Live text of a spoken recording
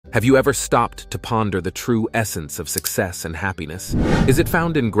Have you ever stopped to ponder the true essence of success and happiness? Is it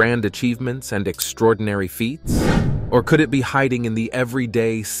found in grand achievements and extraordinary feats? Or could it be hiding in the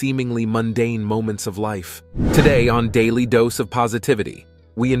everyday, seemingly mundane moments of life? Today on Daily Dose of Positivity,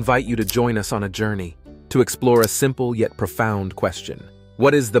 we invite you to join us on a journey to explore a simple yet profound question.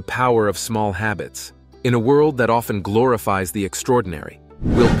 What is the power of small habits? In a world that often glorifies the extraordinary,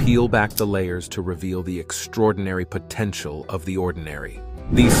 we'll peel back the layers to reveal the extraordinary potential of the ordinary.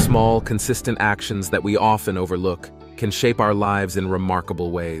 These small, consistent actions that we often overlook can shape our lives in remarkable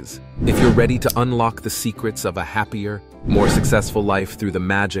ways. If you're ready to unlock the secrets of a happier, more successful life through the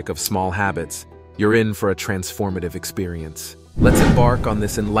magic of small habits, you're in for a transformative experience. Let's embark on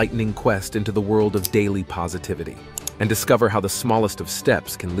this enlightening quest into the world of daily positivity and discover how the smallest of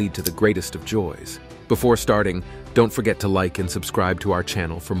steps can lead to the greatest of joys. Before starting, don't forget to like and subscribe to our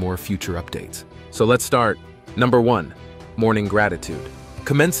channel for more future updates. So let's start. Number 1, morning gratitude.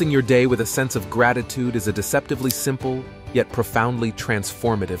 Commencing your day with a sense of gratitude is a deceptively simple, yet profoundly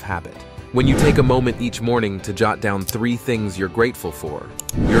transformative habit. When you take a moment each morning to jot down 3 things you're grateful for,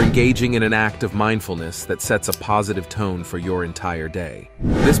 you're engaging in an act of mindfulness that sets a positive tone for your entire day.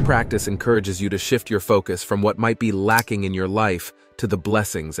 This practice encourages you to shift your focus from what might be lacking in your life to the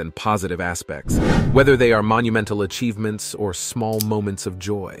blessings and positive aspects, whether they are monumental achievements or small moments of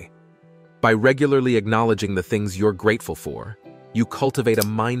joy. By regularly acknowledging the things you're grateful for, you cultivate a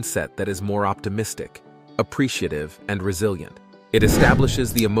mindset that is more optimistic, appreciative, and resilient. It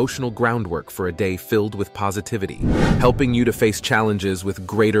establishes the emotional groundwork for a day filled with positivity, helping you to face challenges with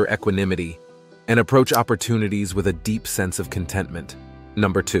greater equanimity and approach opportunities with a deep sense of contentment.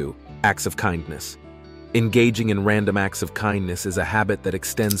 Number 2, acts of kindness. Engaging in random acts of kindness is a habit that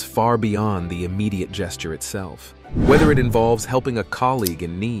extends far beyond the immediate gesture itself. Whether it involves helping a colleague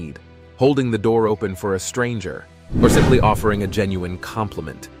in need, holding the door open for a stranger, or simply offering a genuine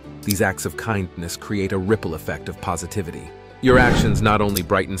compliment, these acts of kindness create a ripple effect of positivity. Your actions not only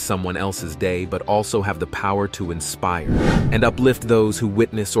brighten someone else's day, but also have the power to inspire and uplift those who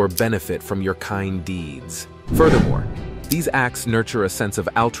witness or benefit from your kind deeds. Furthermore, these acts nurture a sense of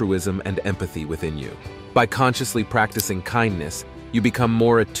altruism and empathy within you. By consciously practicing kindness, you become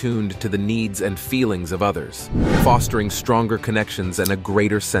more attuned to the needs and feelings of others, fostering stronger connections and a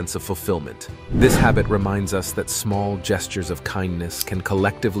greater sense of fulfillment. This habit reminds us that small gestures of kindness can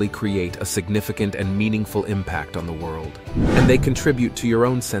collectively create a significant and meaningful impact on the world, and they contribute to your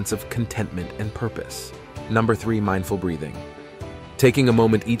own sense of contentment and purpose. Number 3, mindful breathing. Taking a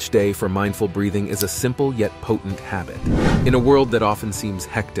moment each day for mindful breathing is a simple yet potent habit. In a world that often seems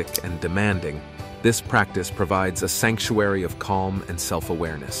hectic and demanding, this practice provides a sanctuary of calm and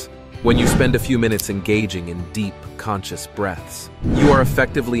self-awareness. When you spend a few minutes engaging in deep, conscious breaths, you are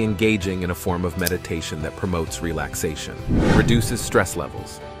effectively engaging in a form of meditation that promotes relaxation, reduces stress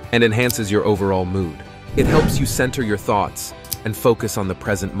levels, and enhances your overall mood. It helps you center your thoughts and focus on the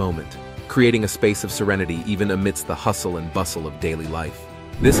present moment, creating a space of serenity even amidst the hustle and bustle of daily life.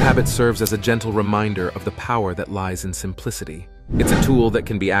 This habit serves as a gentle reminder of the power that lies in simplicity. It's a tool that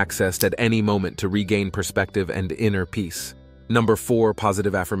can be accessed at any moment to regain perspective and inner peace. Number 4,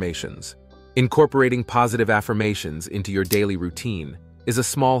 positive affirmations. Incorporating positive affirmations into your daily routine is a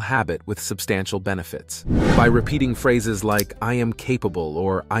small habit with substantial benefits. By repeating phrases like, "I am capable"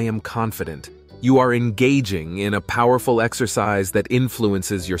 or "I am confident," you are engaging in a powerful exercise that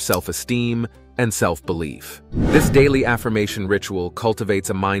influences your self-esteem and self-belief. This daily affirmation ritual cultivates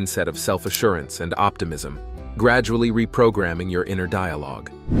a mindset of self-assurance and optimism, gradually reprogramming your inner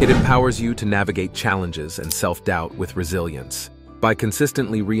dialogue. It empowers you to navigate challenges and self-doubt with resilience. By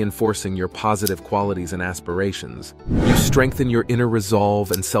consistently reinforcing your positive qualities and aspirations, you strengthen your inner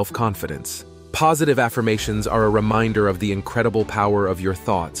resolve and self-confidence. Positive affirmations are a reminder of the incredible power of your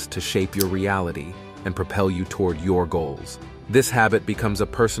thoughts to shape your reality and propel you toward your goals. This habit becomes a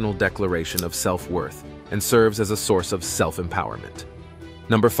personal declaration of self-worth and serves as a source of self-empowerment.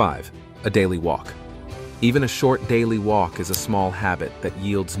 Number 5, a daily walk. Even a short daily walk is a small habit that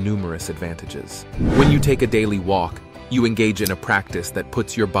yields numerous advantages. When you take a daily walk, you engage in a practice that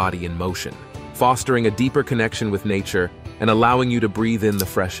puts your body in motion, fostering a deeper connection with nature and allowing you to breathe in the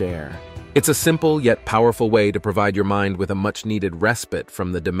fresh air. It's a simple yet powerful way to provide your mind with a much-needed respite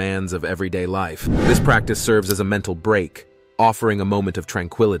from the demands of everyday life. This practice serves as a mental break, offering a moment of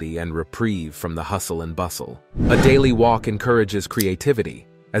tranquility and reprieve from the hustle and bustle. A daily walk encourages creativity,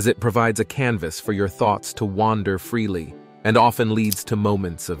 as it provides a canvas for your thoughts to wander freely and often leads to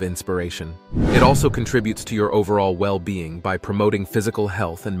moments of inspiration. It also contributes to your overall well-being by promoting physical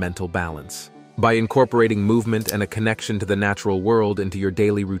health and mental balance. By incorporating movement and a connection to the natural world into your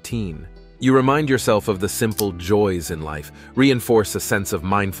daily routine, You remind yourself of the simple joys in life, reinforce a sense of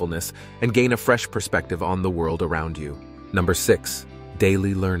mindfulness, and gain a fresh perspective on the world around you. Number 6.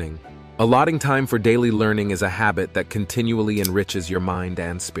 Daily learning. Allotting time for daily learning is a habit that continually enriches your mind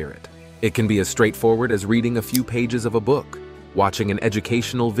and spirit. It can be as straightforward as reading a few pages of a book, watching an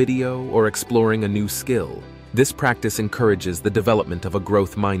educational video, or exploring a new skill. This practice encourages the development of a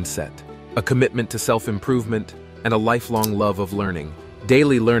growth mindset, a commitment to self-improvement, and a lifelong love of learning.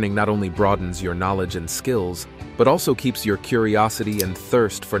 Daily learning not only broadens your knowledge and skills, but also keeps your curiosity and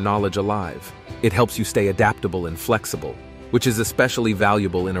thirst for knowledge alive. It helps you stay adaptable and flexible, which is especially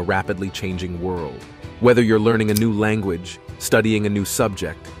valuable in a rapidly changing world. Whether you're learning a new language, studying a new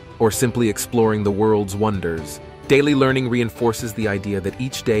subject, or simply exploring the world's wonders, daily learning reinforces the idea that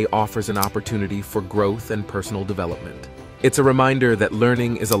each day offers an opportunity for growth and personal development. It's a reminder that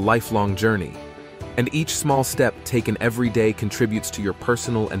learning is a lifelong journey, and each small step taken every day contributes to your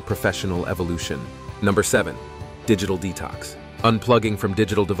personal and professional evolution. Number 7. Digital detox. Unplugging from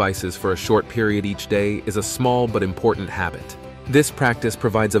digital devices for a short period each day is a small but important habit. This practice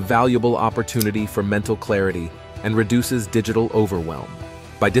provides a valuable opportunity for mental clarity and reduces digital overwhelm.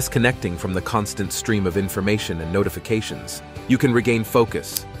 By disconnecting from the constant stream of information and notifications, you can regain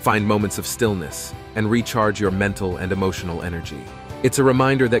focus, find moments of stillness, and recharge your mental and emotional energy. It's a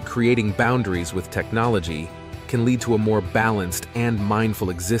reminder that creating boundaries with technology can lead to a more balanced and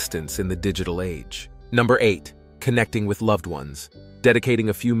mindful existence in the digital age. Number 8. Connecting with loved ones. Dedicating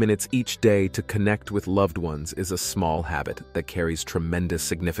a few minutes each day to connect with loved ones is a small habit that carries tremendous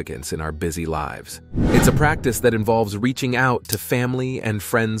significance in our busy lives. It's a practice that involves reaching out to family and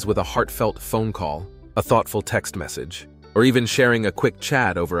friends with a heartfelt phone call, a thoughtful text message, or even sharing a quick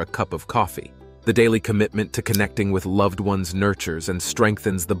chat over a cup of coffee. The daily commitment to connecting with loved ones nurtures and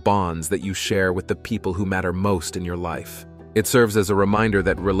strengthens the bonds that you share with the people who matter most in your life. It serves as a reminder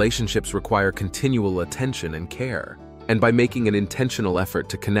that relationships require continual attention and care. And by making an intentional effort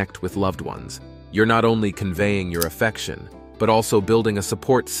to connect with loved ones, you're not only conveying your affection, but also building a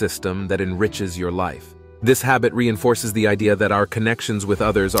support system that enriches your life. This habit reinforces the idea that our connections with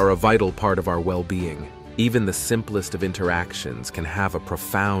others are a vital part of our well-being. Even the simplest of interactions can have a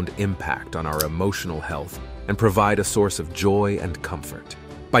profound impact on our emotional health and provide a source of joy and comfort.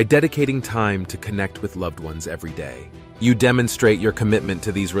 By dedicating time to connect with loved ones every day, you demonstrate your commitment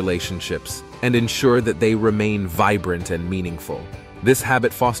to these relationships and ensure that they remain vibrant and meaningful. This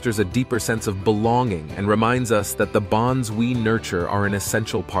habit fosters a deeper sense of belonging and reminds us that the bonds we nurture are an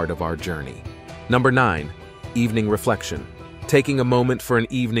essential part of our journey. Number 9. Evening reflection. Taking a moment for an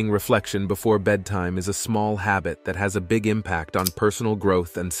evening reflection before bedtime is a small habit that has a big impact on personal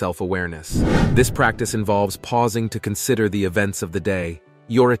growth and self-awareness. This practice involves pausing to consider the events of the day,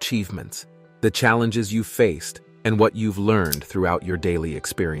 your achievements, the challenges you faced, and what you've learned throughout your daily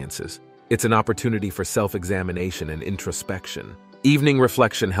experiences. It's an opportunity for self-examination and introspection. Evening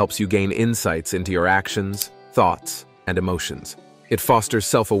reflection helps you gain insights into your actions, thoughts, and emotions. It fosters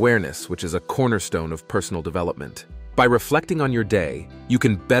self-awareness, which is a cornerstone of personal development. By reflecting on your day, you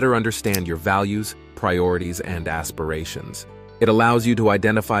can better understand your values, priorities, and aspirations. It allows you to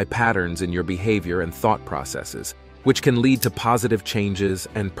identify patterns in your behavior and thought processes, which can lead to positive changes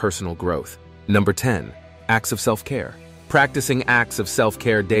and personal growth. Number 10. Acts of self-care. Practicing acts of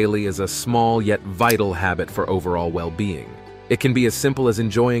self-care daily is a small yet vital habit for overall well-being. It can be as simple as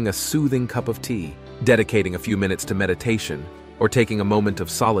enjoying a soothing cup of tea, dedicating a few minutes to meditation, or taking a moment of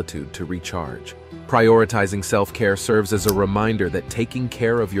solitude to recharge. Prioritizing self-care serves as a reminder that taking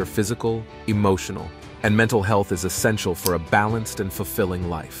care of your physical, emotional, and mental health is essential for a balanced and fulfilling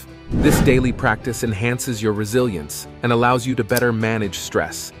life. This daily practice enhances your resilience and allows you to better manage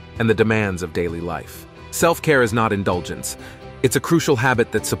stress and the demands of daily life. Self-care is not indulgence. It's a crucial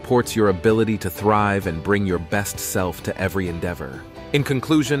habit that supports your ability to thrive and bring your best self to every endeavor. In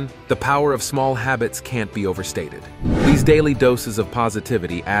conclusion, the power of small habits can't be overstated. These daily doses of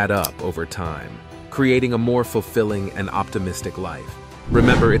positivity add up over time, creating a more fulfilling and optimistic life.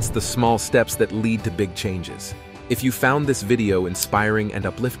 Remember, it's the small steps that lead to big changes. If you found this video inspiring and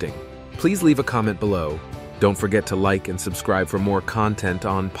uplifting, please leave a comment below. Don't forget to like and subscribe for more content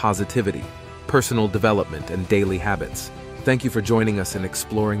on positivity, personal development, and daily habits. Thank you for joining us in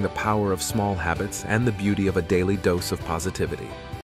exploring the power of small habits and the beauty of a daily dose of positivity.